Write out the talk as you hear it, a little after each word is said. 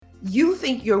You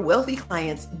think your wealthy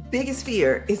client's biggest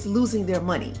fear is losing their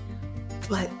money,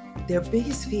 but their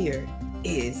biggest fear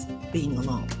is being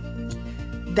alone.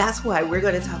 That's why we're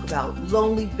going to talk about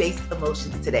lonely-based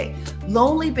emotions today.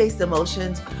 Lonely-based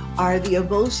emotions are the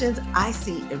emotions I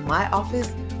see in my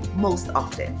office most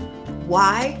often.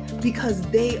 Why? Because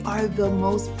they are the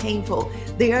most painful.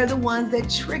 They are the ones that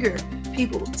trigger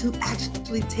people to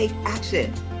actually take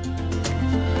action.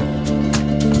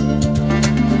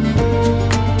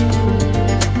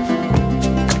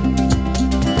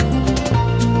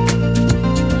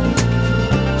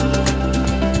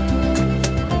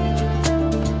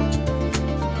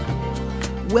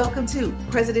 Welcome to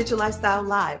Presidential Lifestyle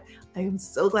Live. I am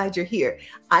so glad you're here.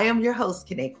 I am your host,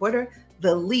 Kanae Porter,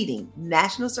 the leading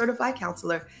national certified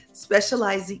counselor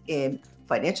specializing in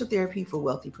financial therapy for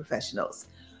wealthy professionals.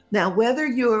 Now, whether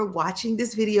you're watching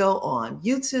this video on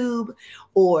YouTube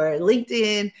or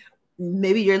LinkedIn,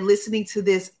 maybe you're listening to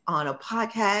this on a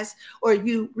podcast or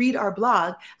you read our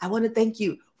blog, I want to thank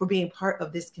you for being part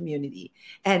of this community.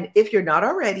 And if you're not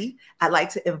already, I'd like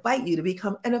to invite you to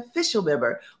become an official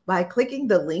member by clicking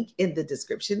the link in the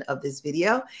description of this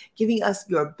video, giving us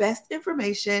your best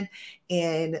information,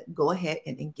 and go ahead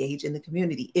and engage in the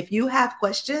community. If you have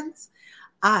questions,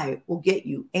 I will get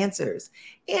you answers,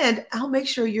 and I'll make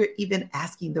sure you're even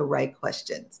asking the right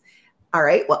questions. All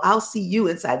right, well, I'll see you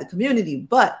inside the community.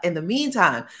 But in the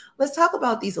meantime, let's talk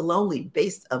about these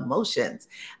lonely-based emotions.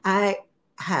 I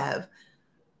have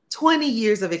 20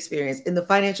 years of experience in the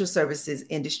financial services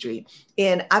industry,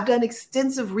 and I've done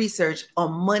extensive research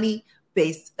on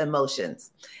money-based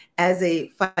emotions. As a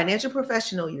financial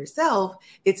professional yourself,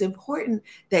 it's important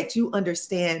that you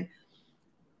understand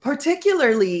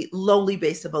particularly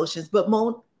lonely-based emotions, but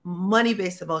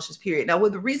money-based emotions, period. Now,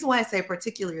 the reason why I say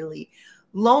particularly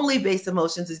lonely-based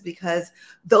emotions is because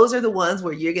those are the ones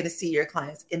where you're going to see your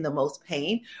clients in the most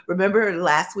pain. Remember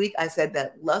last week I said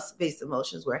that lust-based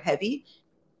emotions were heavy.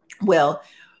 Well,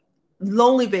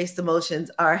 lonely-based emotions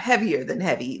are heavier than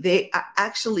heavy. They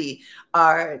actually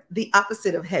are the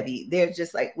opposite of heavy. They're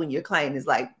just like when your client is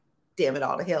like, damn it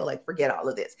all to hell, like forget all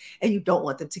of this. And you don't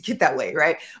want them to get that way,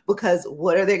 right? Because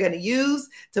what are they going to use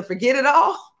to forget it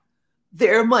all?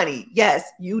 Their money. Yes,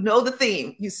 you know the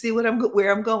theme. You see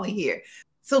where I'm going here.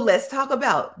 So let's talk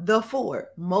about the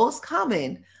 4 most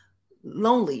common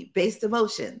lonely-based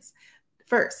emotions.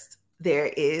 First, there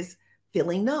is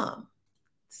feeling numb.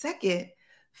 Second,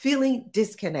 feeling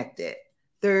disconnected.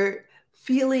 Third,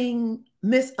 feeling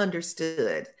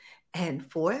misunderstood. And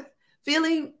fourth,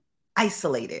 feeling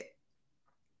isolated.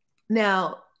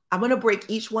 Now, I'm going to break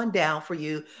each one down for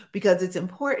you because it's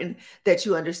important that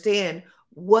you understand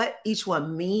what each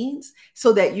one means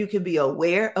so that you can be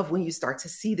aware of when you start to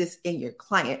see this in your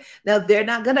client. Now, they're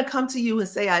not going to come to you and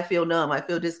say, I feel numb, I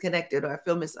feel disconnected, or I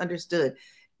feel misunderstood.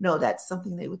 No, that's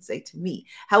something they would say to me.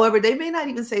 However, they may not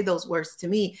even say those words to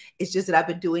me. It's just that I've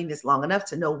been doing this long enough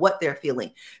to know what they're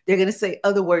feeling. They're going to say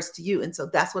other words to you. And so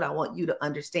that's what I want you to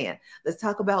understand. Let's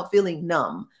talk about feeling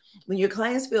numb. When your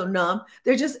clients feel numb,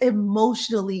 they're just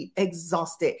emotionally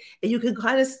exhausted. And you can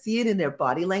kind of see it in their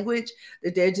body language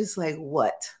that they're just like,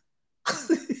 what?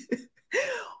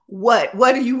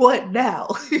 What do you want now?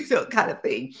 Kind of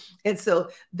thing. And so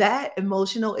that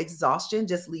emotional exhaustion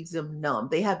just leaves them numb.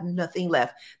 They have nothing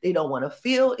left. They don't want to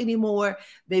feel anymore.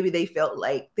 Maybe they felt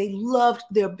like they loved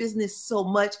their business so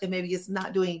much and maybe it's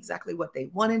not doing exactly what they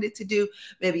wanted it to do.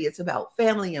 Maybe it's about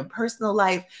family and personal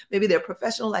life. Maybe their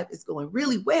professional life is going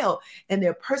really well and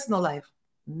their personal life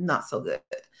not so good.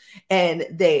 And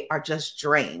they are just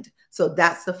drained. So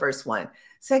that's the first one.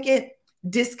 Second,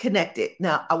 disconnected.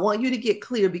 Now, I want you to get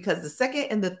clear because the second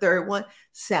and the third one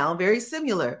sound very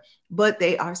similar, but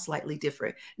they are slightly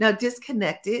different. Now,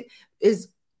 disconnected is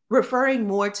referring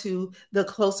more to the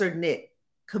closer knit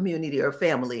community or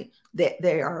family that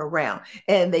they are around,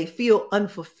 and they feel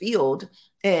unfulfilled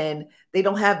and they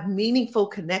don't have meaningful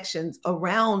connections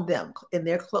around them in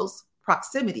their close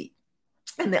proximity.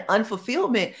 And the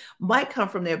unfulfillment might come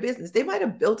from their business. They might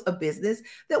have built a business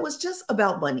that was just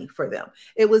about money for them.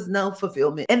 It was no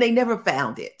fulfillment and they never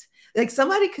found it. Like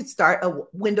somebody could start a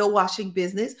window washing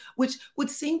business, which would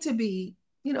seem to be,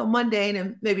 mundane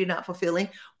and maybe not fulfilling,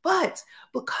 but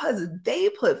because they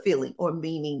put feeling or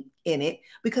meaning in it,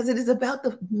 because it is about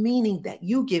the meaning that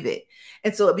you give it.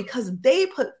 And so because they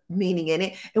put meaning in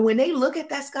it, and when they look at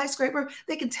that skyscraper,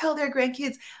 they can tell their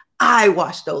grandkids, I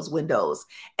washed those windows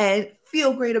and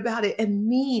feel great about it and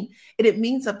it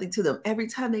means something to them. Every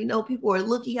time they know people are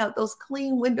looking out those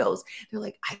clean windows, they're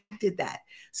like, I did that.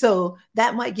 So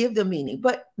that might give them meaning,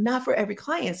 but not for every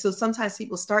client. So sometimes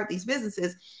people start these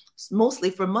businesses mostly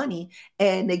for money,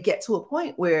 and they get to a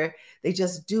point where they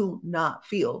just do not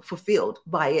feel fulfilled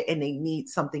by it and they need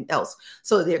something else.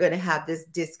 So they're going to have this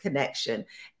disconnection.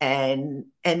 And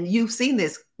you've seen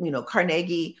this,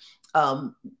 Carnegie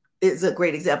is a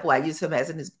great example. I use him as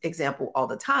an example all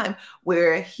the time,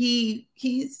 where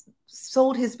he's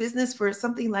sold his business for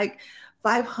something like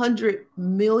 $500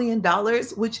 million,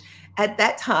 which at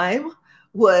that time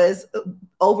was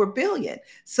over $1 billion.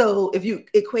 So if you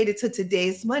equate it to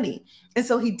today's money. And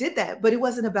so he did that, but it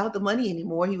wasn't about the money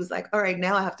anymore. He was like, all right,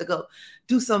 now I have to go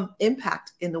do some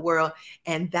impact in the world.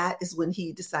 And that is when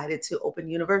he decided to open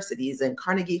universities and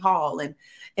Carnegie Hall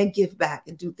and give back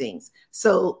and do things.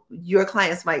 So your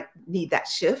clients might need that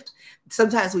shift.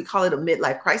 Sometimes we call it a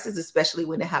midlife crisis, especially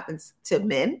when it happens to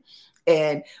men.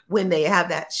 And when they have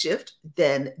that shift,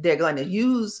 then they're going to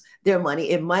use their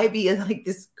money. It might be like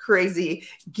this crazy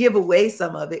give away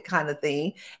some of it kind of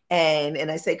thing. And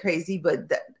I say crazy, but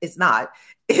it's not.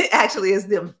 It actually is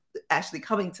them actually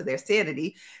coming to their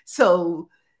sanity. So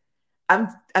I'm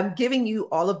giving you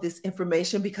all of this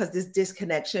information because this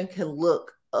disconnection can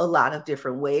look a lot of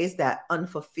different ways. That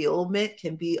unfulfillment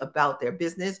can be about their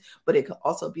business, but it can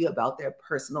also be about their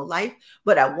personal life.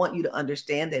 But I want you to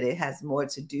understand that it has more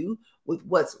to do with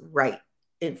what's right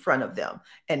in front of them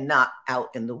and not out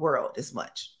in the world as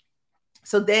much.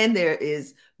 So then there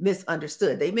is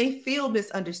misunderstood. They may feel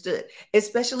misunderstood,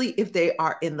 especially if they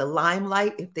are in the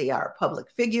limelight, if they are a public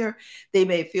figure. They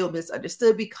may feel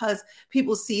misunderstood because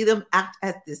people see them act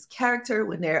as this character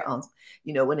when they're on,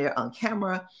 when they're on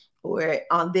camera or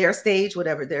on their stage,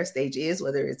 whatever their stage is,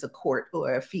 whether it's a court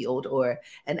or a field or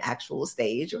an actual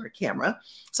stage or a camera.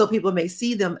 So people may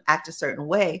see them act a certain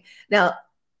way. Now,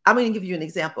 I'm going to give you an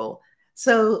example.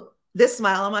 So this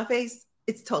smile on my face,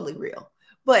 it's totally real.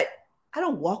 But I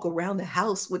don't walk around the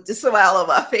house with this smile on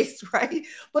my face, right?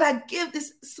 But I give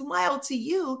this smile to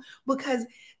you because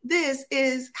this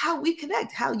is how we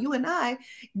connect, how you and I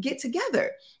get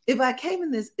together. If I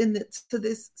came to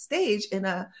this stage and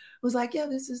I was like, yeah,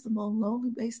 this is the most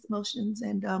lonely based emotions,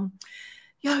 and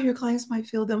yeah, your clients might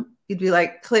feel them, you'd be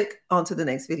like, click onto the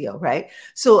next video, right?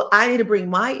 So I need to bring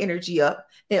my energy up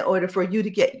in order for you to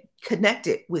get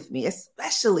connected with me,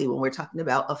 especially when we're talking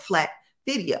about a flat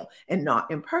video and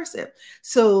not in person.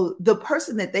 So the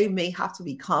person that they may have to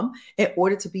become in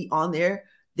order to be on their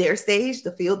stage,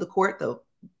 the field, the court,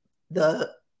 the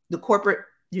corporate,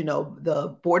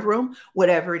 the boardroom,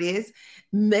 whatever it is,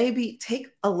 maybe take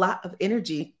a lot of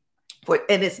energy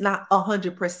and it's not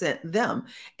 100% them.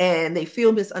 And they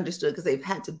feel misunderstood because they've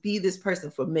had to be this person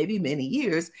for maybe many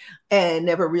years and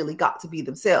never really got to be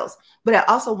themselves. But I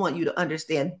also want you to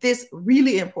understand this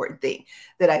really important thing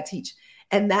that I teach.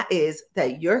 And that is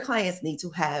that your clients need to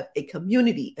have a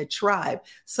community, a tribe,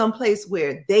 someplace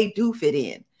where they do fit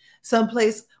in,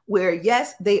 someplace where,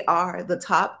 yes, they are the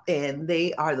top and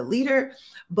they are the leader,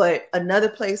 but another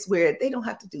place where they don't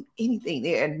have to do anything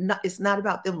there. It's not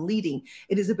about them leading.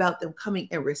 It is about them coming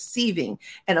and receiving.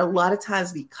 And a lot of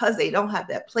times, because they don't have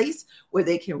that place where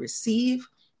they can receive,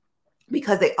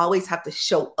 because they always have to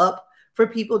show up for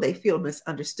people, they feel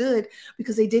misunderstood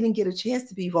because they didn't get a chance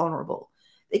to be vulnerable.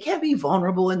 They can't be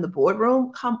vulnerable in the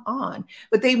boardroom. Come on.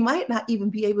 But they might not even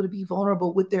be able to be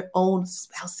vulnerable with their own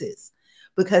spouses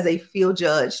because they feel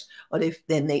judged, or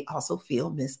then they also feel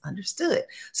misunderstood.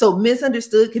 So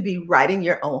misunderstood could be right in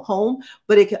your own home,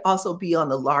 but it could also be on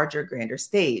the larger, grander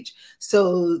stage.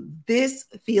 So this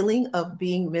feeling of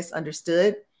being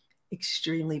misunderstood,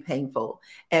 extremely painful.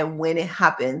 And when it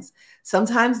happens,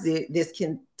 sometimes this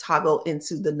can toggle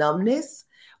into the numbness,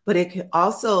 but it can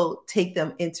also take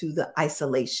them into the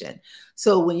isolation.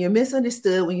 So when you're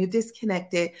misunderstood, when you're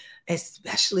disconnected,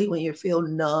 especially when you feel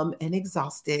numb and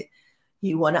exhausted,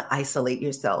 you want to isolate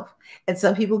yourself. And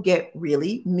some people get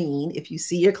really mean if you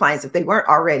see your clients, if they weren't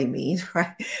already mean,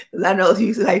 right? Because I know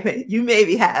you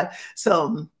maybe have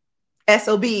some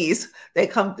SOBs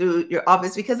that come through your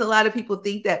office, because a lot of people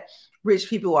think that rich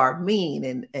people are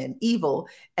mean and evil.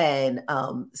 And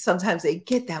sometimes they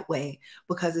get that way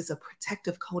because it's a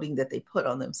protective coating that they put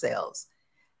on themselves.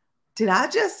 I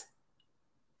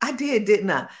did,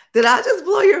 didn't I? Did I just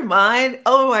blow your mind?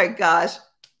 Oh my gosh.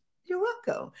 You're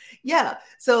welcome. Yeah.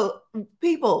 So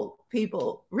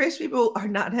rich people are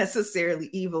not necessarily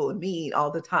evil and mean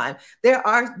all the time. There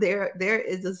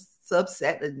is a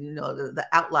subset of, the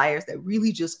outliers that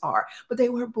really just are, but they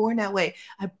weren't born that way.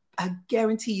 I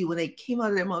guarantee you, when they came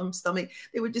out of their mom's stomach,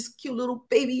 they were just cute little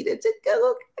baby.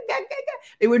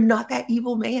 They were not that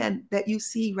evil man that you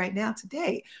see right now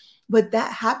today, but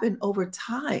that happened over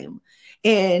time.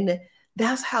 And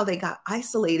That's how they got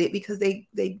isolated, because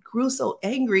they grew so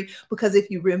angry. Because if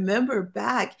you remember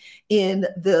back in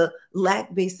the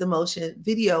lack-based emotion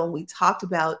video, we talked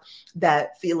about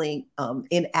that feeling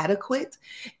inadequate.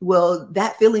 Well,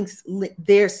 that feeling's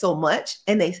there so much,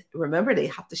 and they remember they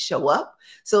have to show up.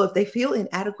 So if they feel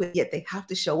inadequate yet they have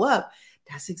to show up,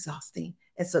 that's exhausting.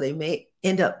 And so they may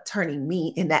end up turning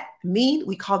mean. And that mean,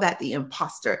 we call that the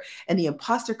imposter. And the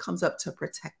imposter comes up to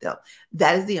protect them.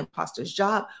 That is the imposter's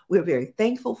job. We're very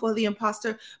thankful for the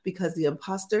imposter, because the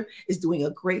imposter is doing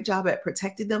a great job at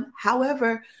protecting them.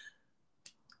 However,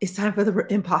 it's time for the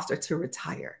imposter to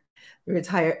retire.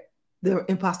 The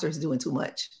imposter is doing too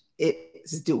much.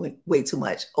 It's doing way too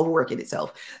much, overworking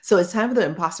itself. So it's time for the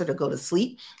imposter to go to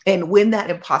sleep. And when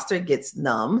that imposter gets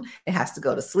numb and has to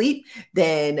go to sleep,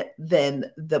 then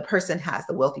the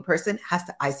wealthy person has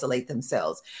to isolate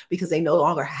themselves, because they no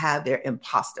longer have their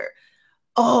imposter.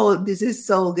 Oh, this is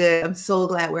so good. I'm so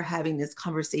glad we're having this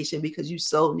conversation, because you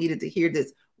so needed to hear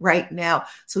this right now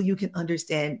so you can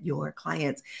understand your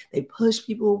clients. They push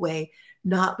people away,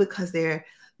 not because they're,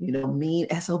 mean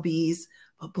SOBs,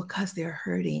 but because they're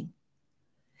hurting.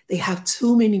 They have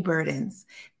too many burdens,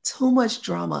 too much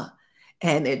drama,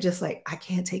 and they're just like, I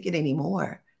can't take it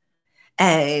anymore.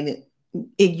 And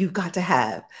you've got to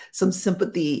have some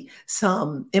sympathy,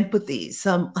 some empathy,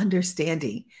 some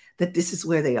understanding that this is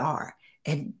where they are.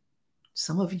 And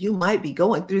some of you might be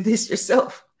going through this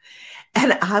yourself.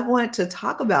 And I want to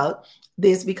talk about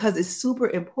this because it's super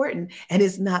important and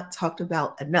it's not talked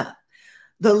about enough.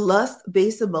 The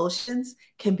lust-based emotions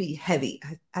can be heavy.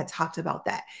 I talked about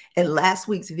that in last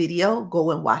week's video.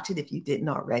 Go and watch it if you didn't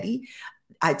already.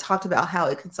 I talked about how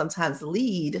it can sometimes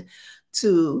lead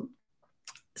to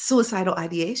suicidal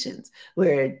ideations,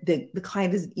 where the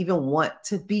client doesn't even want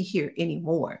to be here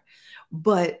anymore.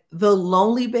 But the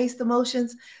lonely-based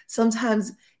emotions,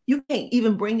 sometimes you can't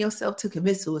even bring yourself to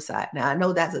commit suicide. Now, I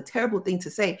know that's a terrible thing to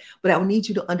say, but I need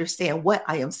you to understand what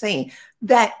I am saying.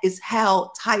 That is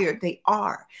how tired they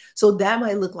are. So that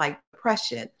might look like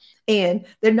depression. And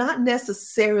they're not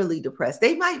necessarily depressed.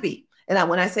 They might be. And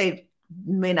when I say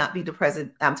may not be depressed,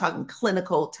 I'm talking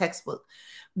clinical textbook.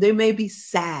 They may be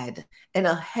sad, and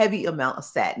a heavy amount of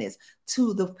sadness,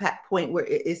 to the point where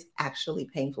it is actually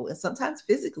painful, and sometimes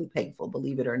physically painful,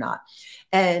 believe it or not.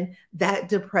 And that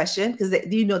depression, because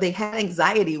they had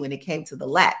anxiety when it came to the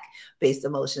lack-based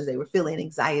emotions. They were feeling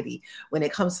anxiety. When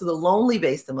it comes to the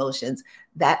lonely-based emotions,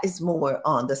 that is more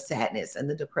on the sadness and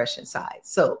the depression side.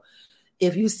 So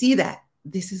if you see that,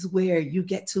 this is where you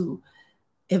get to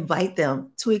invite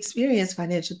them to experience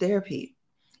financial therapy.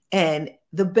 And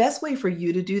the best way for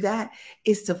you to do that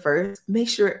is to first make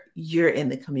sure you're in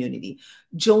the community.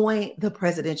 Join the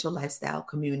Presidential Lifestyle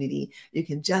community. You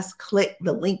can just click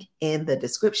the link in the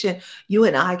description. You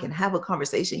and I can have a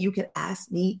conversation. You can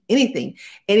ask me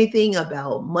anything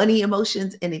about money,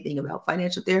 emotions, anything about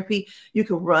financial therapy. You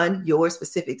can run your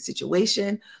specific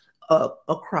situation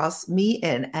across me,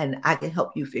 and I can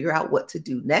help you figure out what to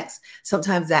do next.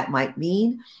 Sometimes that might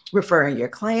mean referring your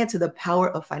client to the Power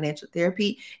of Financial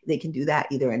Therapy. They can do that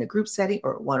either in a group setting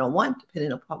or one-on-one,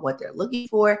 depending upon what they're looking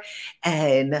for,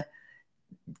 and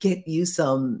get you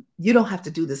some, you don't have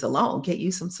to do this alone, get you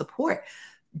some support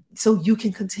so you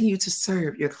can continue to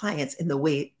serve your clients in the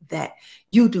way that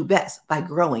you do best, by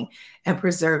growing and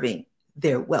preserving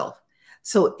their wealth.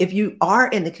 So if you are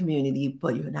in the community,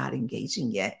 but you're not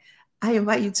engaging yet, I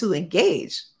invite you to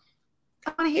engage.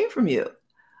 I want to hear from you.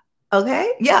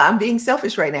 Okay. Yeah, I'm being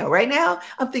selfish right now. Right now,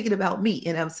 I'm thinking about me,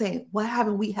 and I'm saying, why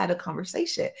haven't we had a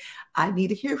conversation? I need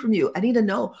to hear from you. I need to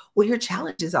know what your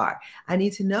challenges are. I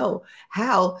need to know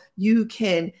how you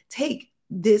can take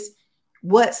this,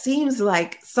 what seems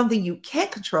like something you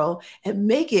can't control, and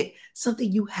make it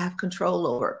something you have control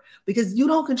over, because you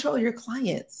don't control your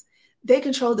clients. They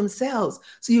control themselves.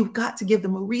 So you've got to give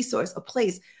them a resource, a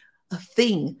place, a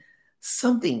thing,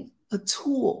 something, a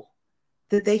tool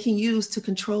that they can use to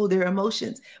control their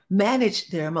emotions, manage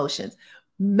their emotions,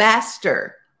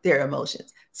 master their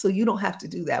emotions. So you don't have to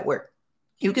do that work.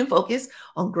 You can focus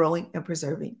on growing and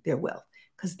preserving their wealth,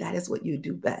 because that is what you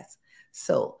do best.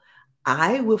 So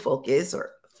I will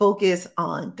focus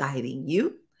on guiding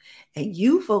you, and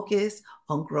you focus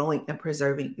on growing and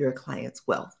preserving your client's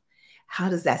wealth. How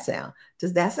does that sound?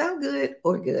 Does that sound good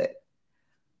or good?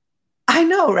 I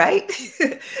know, right?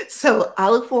 So I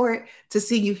look forward to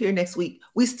seeing you here next week.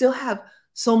 We still have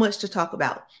So much to talk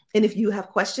about. And if you have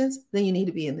questions, then you need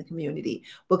to be in the community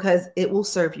because it will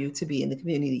serve you to be in the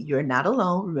community. You're not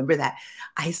alone. Remember that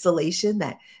isolation,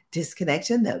 that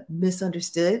disconnection, that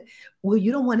misunderstood. Well,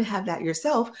 you don't want to have that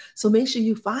yourself. So make sure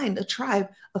you find a tribe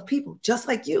of people just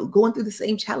like you, going through the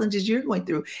same challenges you're going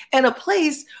through, and a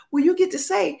place where you get to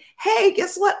say, hey,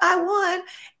 guess what? I won.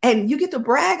 And you get to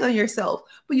brag on yourself,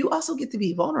 but you also get to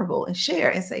be vulnerable and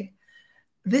share and say,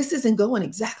 this isn't going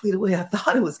exactly the way I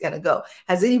thought it was going to go.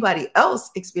 Has anybody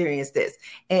else experienced this?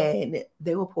 And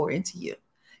they will pour into you.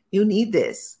 You need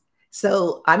this.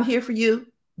 So I'm here for you.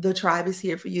 The tribe is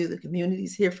here for you. The community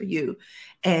is here for you.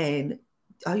 And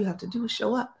all you have to do is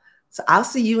show up. So I'll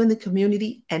see you in the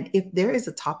community. And if there is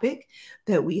a topic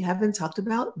that we haven't talked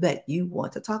about that you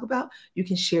want to talk about, you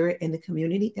can share it in the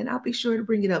community. And I'll be sure to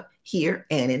bring it up here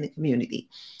and in the community.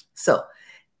 So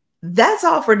that's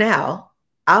all for now.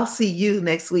 I'll see you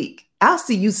next week. I'll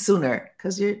see you sooner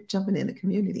because you're jumping in the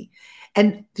community.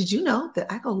 And did you know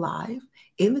that I go live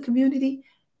in the community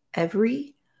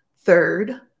every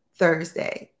third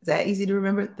Thursday? Is that easy to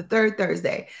remember? The third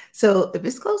Thursday. So if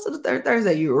it's close to the third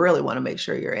Thursday, you really want to make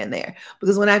sure you're in there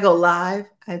because when I go live,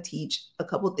 I teach a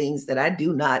couple things that I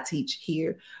do not teach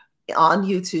here on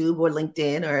YouTube or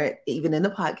LinkedIn or even in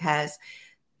the podcast.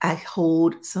 I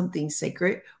hold something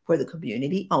sacred for the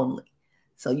community only.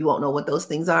 So you won't know what those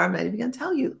things are. I'm not even going to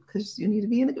tell you because you need to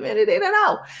be in the community to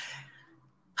know.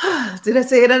 Did I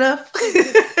say it enough?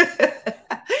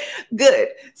 Good.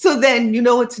 So then you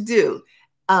know what to do.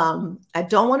 I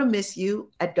don't want to miss you.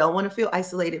 I don't want to feel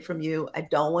isolated from you. I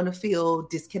don't want to feel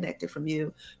disconnected from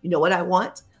you. You know what I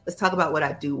want? Let's talk about what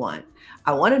I do want.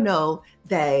 I want to know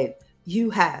that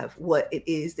you have what it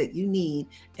is that you need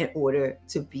in order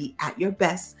to be at your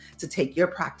best, to take your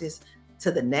practice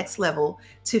to the next level,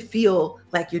 to feel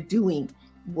like you're doing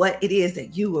what it is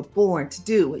that you were born to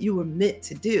do, what you were meant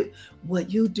to do,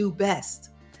 what you do best.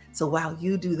 So while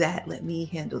you do that, let me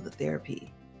handle the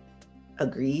therapy.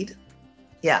 Agreed?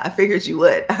 Yeah, I figured you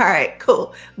would. All right,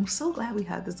 cool. I'm so glad we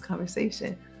had this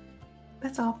conversation.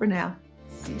 That's all for now.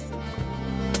 See you soon.